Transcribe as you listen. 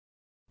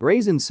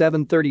Ryzen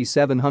 7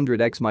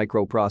 3700X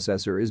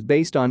microprocessor is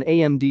based on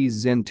AMD's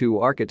Zen 2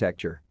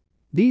 architecture.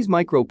 These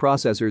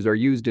microprocessors are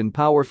used in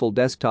powerful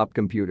desktop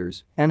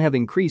computers and have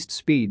increased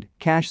speed,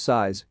 cache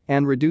size,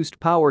 and reduced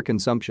power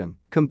consumption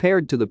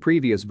compared to the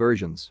previous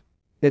versions.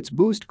 Its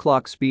boost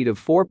clock speed of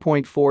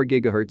 4.4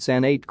 GHz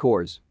and 8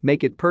 cores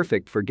make it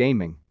perfect for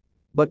gaming.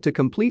 But to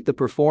complete the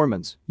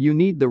performance, you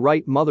need the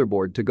right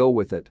motherboard to go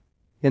with it.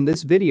 In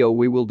this video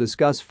we will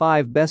discuss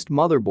 5 best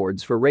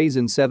motherboards for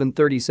Ryzen 7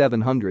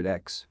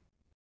 3700X.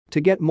 To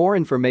get more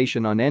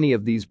information on any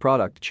of these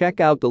products,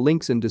 check out the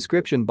links in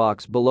description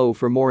box below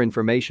for more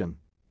information.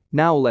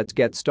 Now let's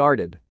get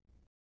started.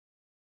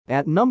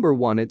 At number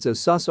 1, it's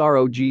Asus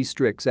ROG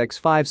Strix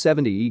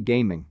X570E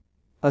Gaming.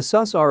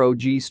 Asus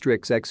ROG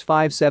Strix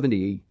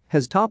X570E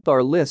has topped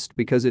our list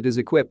because it is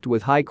equipped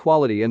with high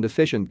quality and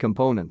efficient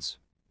components.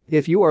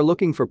 If you are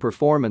looking for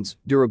performance,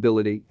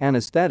 durability, and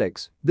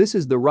aesthetics, this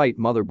is the right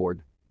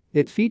motherboard.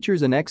 It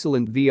features an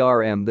excellent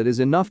VRM that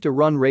is enough to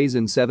run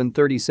Ryzen 7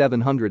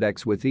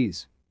 3700X with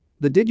ease.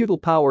 The digital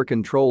power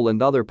control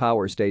and other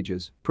power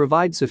stages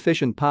provide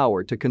sufficient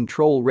power to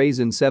control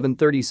Ryzen 7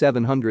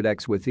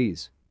 3700X with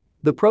ease.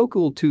 The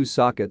ProCool 2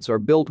 sockets are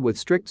built with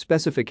strict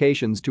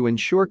specifications to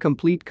ensure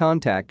complete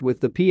contact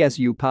with the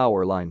PSU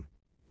power line.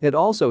 It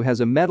also has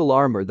a metal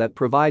armor that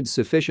provides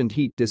sufficient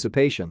heat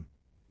dissipation.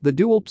 The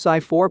dual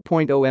PSI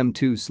 4.0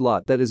 M2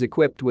 slot that is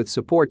equipped with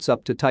supports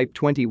up to Type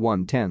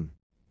 2110.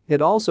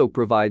 It also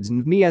provides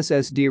NVMe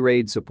SSD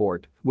RAID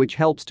support, which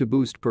helps to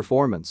boost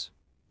performance.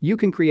 You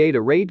can create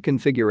a RAID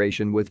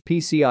configuration with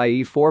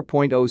PCIe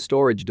 4.0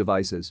 storage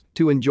devices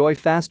to enjoy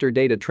faster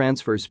data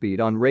transfer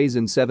speed on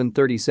Ryzen 7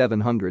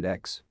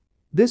 3700X.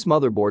 This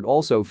motherboard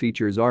also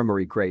features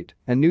Armoury Crate,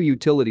 a new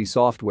utility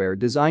software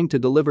designed to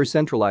deliver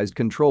centralized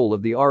control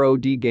of the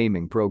ROG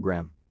gaming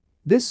program.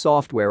 This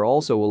software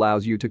also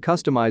allows you to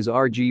customize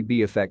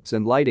RGB effects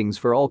and lightings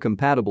for all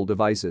compatible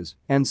devices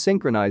and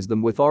synchronize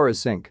them with Aura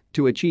Sync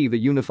to achieve a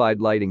unified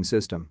lighting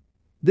system.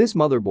 This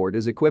motherboard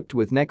is equipped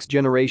with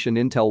next-generation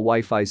Intel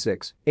Wi-Fi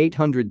 6,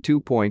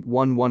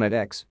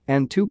 802.11ax,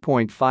 and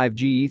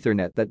 2.5G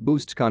Ethernet that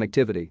boosts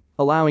connectivity,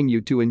 allowing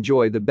you to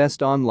enjoy the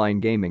best online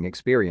gaming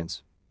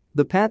experience.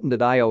 The patented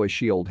iOS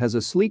shield has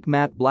a sleek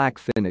matte black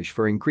finish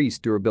for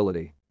increased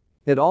durability.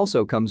 It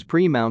also comes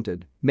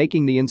pre-mounted,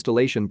 making the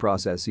installation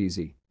process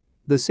easy.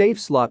 The safe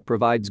slot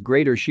provides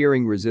greater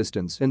shearing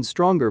resistance and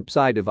stronger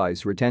PSI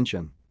device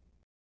retention.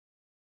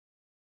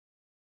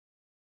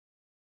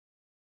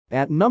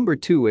 At number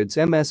 2, it's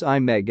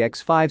MSI MEG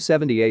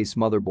X570 Ace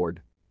motherboard.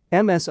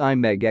 MSI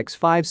MEG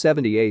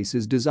X570 Ace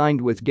is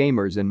designed with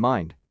gamers in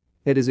mind.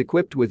 It is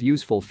equipped with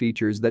useful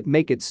features that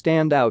make it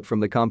stand out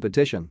from the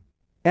competition.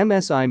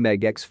 MSI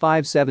MEG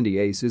X570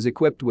 Ace is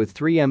equipped with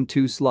 3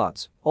 M2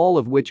 slots, all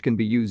of which can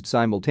be used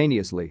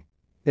simultaneously.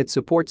 It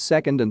supports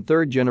 2nd and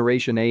 3rd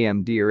generation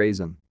AMD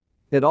Ryzen.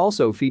 It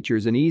also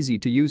features an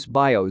easy-to-use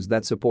BIOS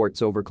that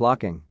supports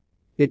overclocking.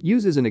 It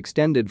uses an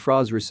extended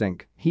Frozr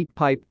sink, heat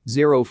pipe,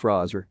 zero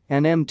Frozr,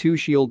 and M2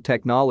 Shield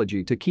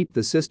technology to keep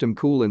the system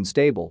cool and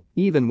stable,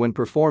 even when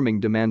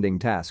performing demanding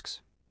tasks.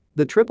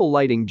 The triple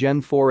lighting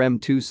Gen 4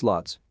 M2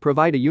 slots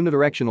provide a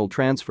unidirectional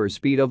transfer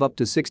speed of up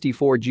to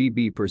 64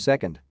 GB per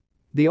second.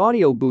 The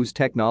Audio Boost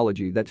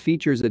technology that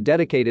features a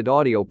dedicated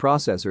audio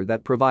processor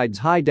that provides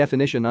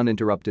high-definition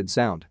uninterrupted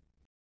sound.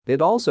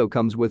 It also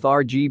comes with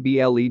RGB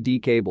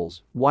LED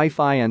cables,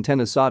 Wi-Fi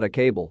antenna SATA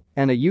cable,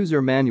 and a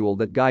user manual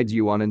that guides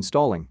you on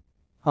installing.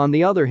 On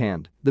the other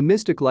hand, the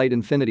Mystic Light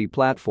Infinity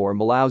platform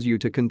allows you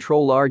to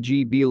control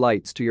RGB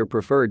lights to your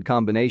preferred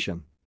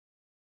combination.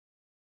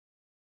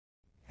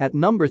 At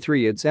number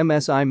 3, it's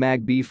MSI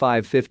MAG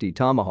B550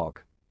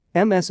 Tomahawk.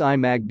 MSI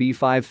MAG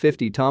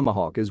B550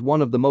 Tomahawk is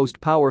one of the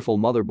most powerful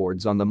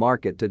motherboards on the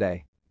market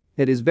today.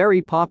 It is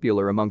very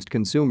popular amongst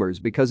consumers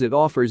because it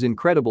offers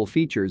incredible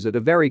features at a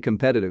very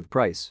competitive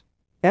price.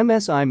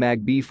 MSI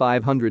MAG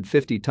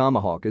B550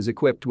 Tomahawk is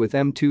equipped with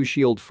M2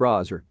 Shield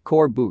Frozr,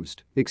 Core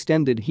Boost,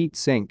 Extended Heat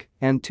Sink,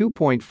 and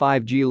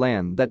 2.5G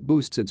LAN that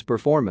boosts its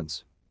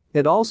performance.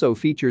 It also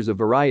features a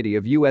variety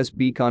of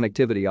USB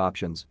connectivity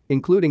options,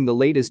 including the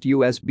latest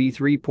USB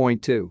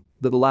 3.2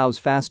 that allows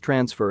fast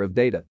transfer of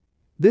data.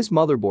 This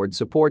motherboard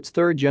supports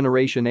 3rd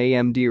generation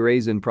AMD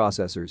Ryzen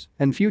processors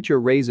and future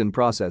Ryzen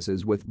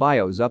processors with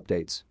BIOS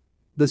updates.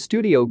 The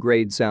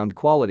studio-grade sound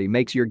quality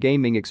makes your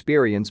gaming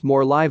experience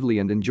more lively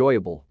and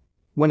enjoyable.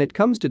 When it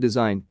comes to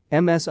design,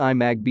 MSI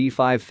MAG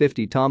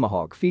B550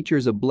 Tomahawk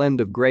features a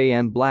blend of gray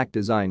and black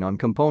design on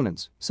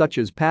components, such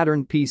as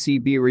patterned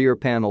PCB rear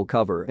panel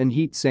cover and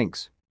heat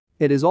sinks.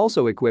 It is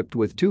also equipped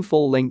with 2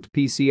 full-length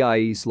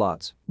PCIe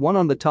slots, one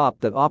on the top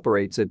that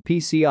operates at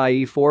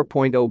PCIe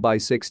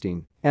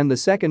 4.0/16, and the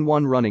second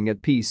one running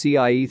at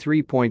PCIe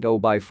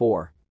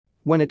 3.0/4.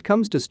 When it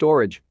comes to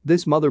storage,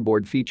 this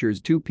motherboard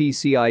features 2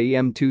 PCIe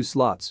M2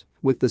 slots,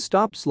 with the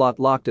stop slot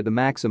locked at a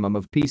maximum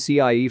of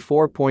PCIe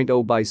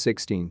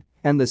 4.0/16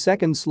 and the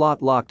second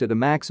slot locked at a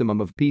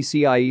maximum of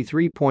PCIe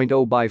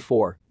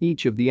 3.0/4.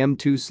 Each of the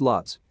M2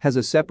 slots has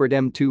a separate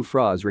M2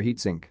 Frozr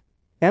heatsink.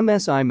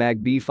 MSI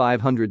MAG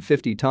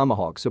B550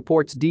 Tomahawk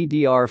supports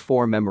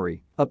DDR4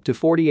 memory up to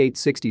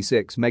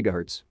 4866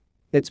 MHz.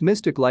 Its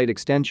Mystic Light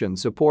extension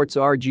supports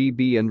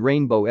RGB and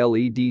rainbow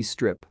LED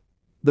strip.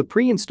 The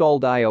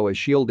pre-installed I/O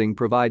shielding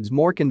provides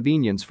more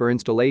convenience for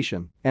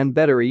installation and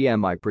better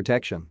EMI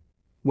protection.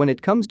 When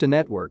it comes to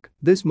network,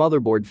 this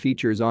motherboard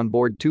features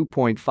onboard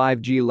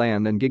 2.5G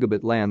LAN and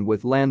Gigabit LAN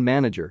with LAN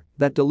Manager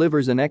that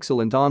delivers an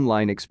excellent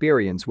online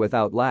experience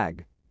without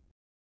lag.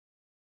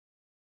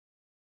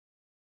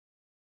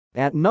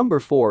 At number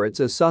 4, it's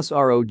Asus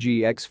ROG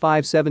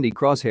X570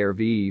 Crosshair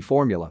VIII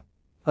formula.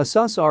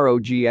 Asus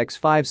ROG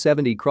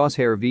X570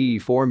 Crosshair VIII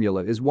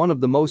formula is one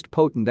of the most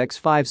potent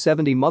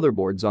X570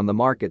 motherboards on the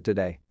market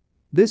today.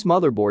 This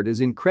motherboard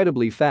is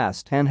incredibly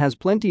fast and has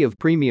plenty of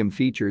premium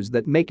features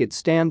that make it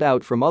stand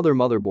out from other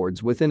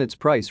motherboards within its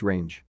price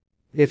range.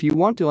 If you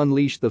want to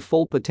unleash the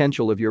full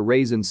potential of your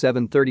Ryzen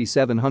 7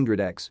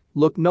 3700X,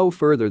 look no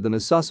further than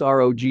Asus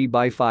ROG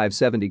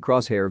X570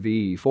 Crosshair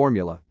VIII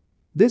formula.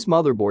 This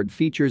motherboard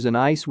features an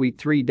iSuite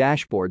 3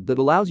 dashboard that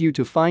allows you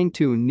to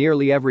fine-tune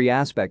nearly every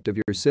aspect of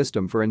your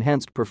system for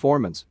enhanced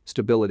performance,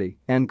 stability,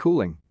 and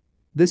cooling.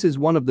 This is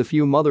one of the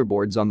few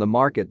motherboards on the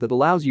market that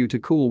allows you to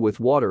cool with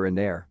water and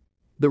air.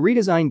 The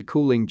redesigned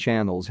cooling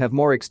channels have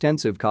more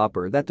extensive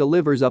copper that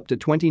delivers up to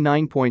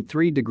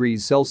 29.3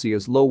 degrees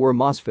Celsius lower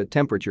MOSFET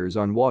temperatures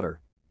on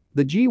water.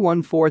 The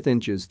G1/4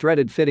 inches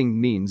threaded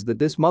fitting means that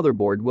this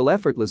motherboard will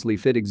effortlessly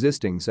fit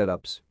existing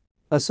setups.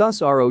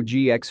 Asus ROG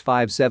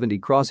X570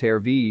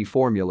 Crosshair VIII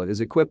formula is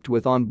equipped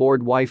with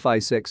onboard Wi-Fi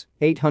 6,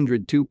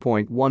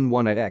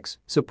 802.11ax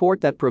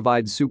support that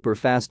provides super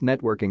fast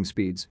networking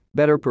speeds,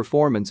 better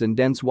performance in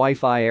dense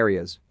Wi-Fi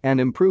areas, and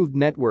improved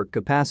network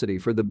capacity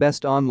for the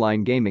best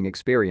online gaming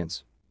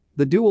experience.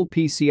 The dual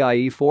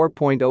PCIe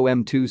 4.0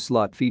 M2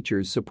 slot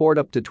features support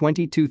up to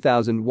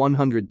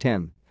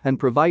 22,110 and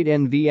provide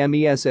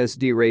NVMe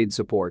SSD RAID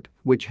support,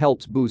 which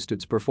helps boost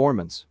its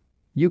performance.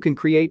 You can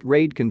create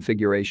RAID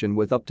configuration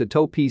with up to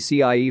two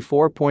PCIe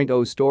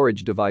 4.0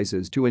 storage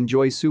devices to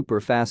enjoy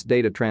super fast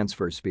data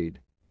transfer speed.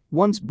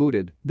 Once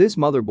booted, this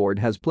motherboard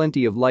has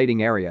plenty of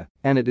lighting area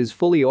and it is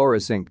fully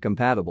AuraSync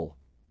compatible.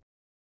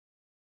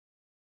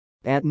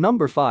 At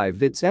number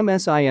 5, it's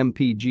MSI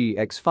MPG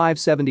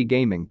X570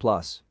 Gaming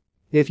Plus.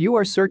 If you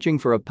are searching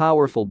for a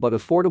powerful but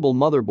affordable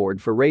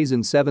motherboard for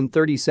Ryzen 7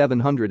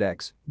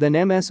 3700X, then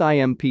MSI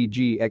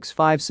MPG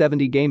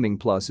X570 Gaming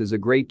Plus is a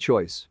great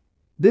choice.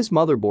 This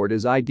motherboard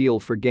is ideal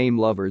for game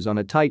lovers on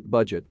a tight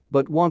budget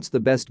but wants the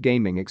best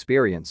gaming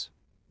experience.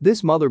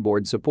 This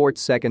motherboard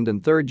supports 2nd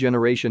and 3rd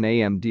generation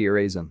AMD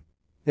Ryzen.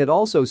 It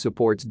also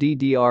supports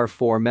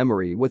DDR4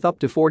 memory with up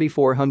to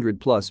 4400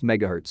 plus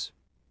MHz.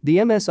 The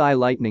MSI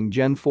Lightning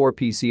Gen 4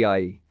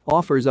 PCIe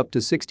offers up to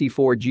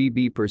 64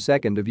 GB per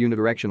second of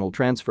unidirectional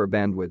transfer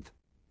bandwidth.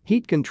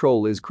 Heat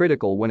control is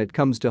critical when it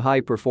comes to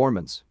high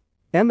performance.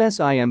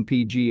 MSI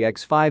MPG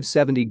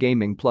X570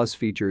 Gaming Plus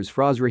features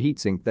Frozr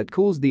heatsink that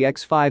cools the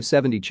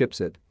X570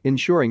 chipset,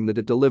 ensuring that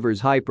it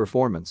delivers high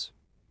performance.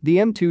 The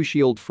M2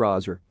 Shield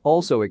Frozr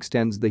also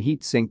extends the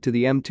heatsink to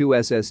the M2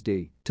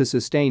 SSD to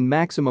sustain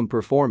maximum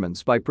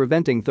performance by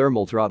preventing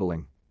thermal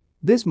throttling.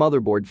 This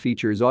motherboard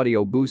features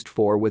Audio Boost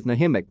 4 with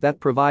NHIMIC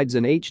that provides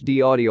an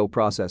HD audio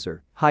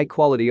processor,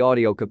 high-quality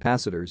audio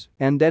capacitors,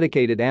 and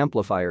dedicated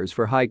amplifiers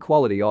for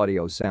high-quality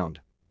audio sound.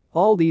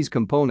 All these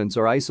components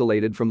are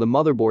isolated from the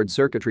motherboard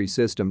circuitry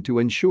system to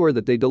ensure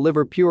that they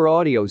deliver pure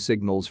audio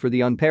signals for the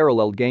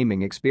unparalleled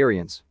gaming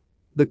experience.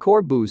 The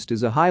Core Boost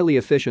is a highly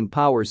efficient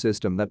power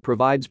system that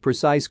provides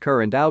precise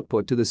current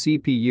output to the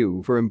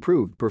CPU for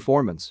improved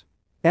performance.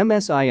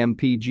 MSI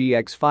MPG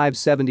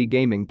X570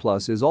 Gaming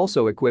Plus is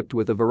also equipped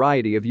with a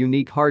variety of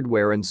unique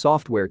hardware and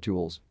software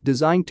tools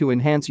designed to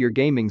enhance your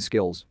gaming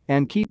skills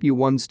and keep you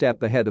one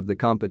step ahead of the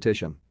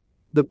competition.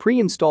 The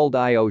pre-installed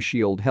I/O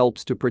shield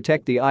helps to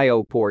protect the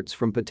I/O ports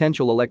from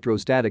potential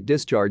electrostatic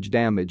discharge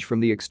damage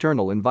from the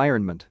external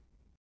environment.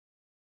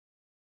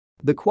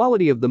 The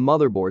quality of the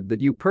motherboard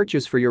that you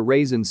purchase for your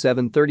Ryzen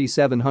 7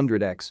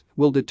 3700X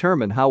will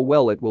determine how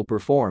well it will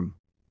perform.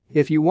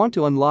 If you want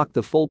to unlock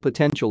the full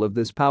potential of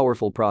this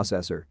powerful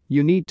processor,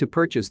 you need to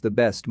purchase the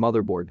best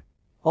motherboard.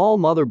 All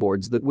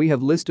motherboards that we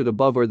have listed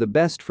above are the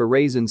best for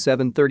Ryzen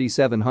 7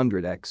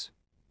 3700X.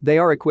 They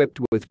are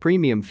equipped with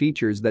premium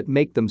features that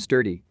make them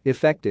sturdy,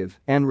 effective,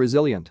 and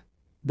resilient.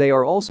 They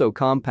are also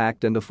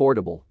compact and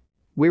affordable.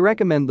 We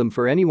recommend them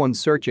for anyone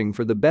searching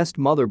for the best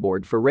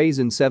motherboard for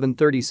Ryzen 7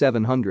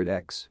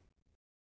 3700X.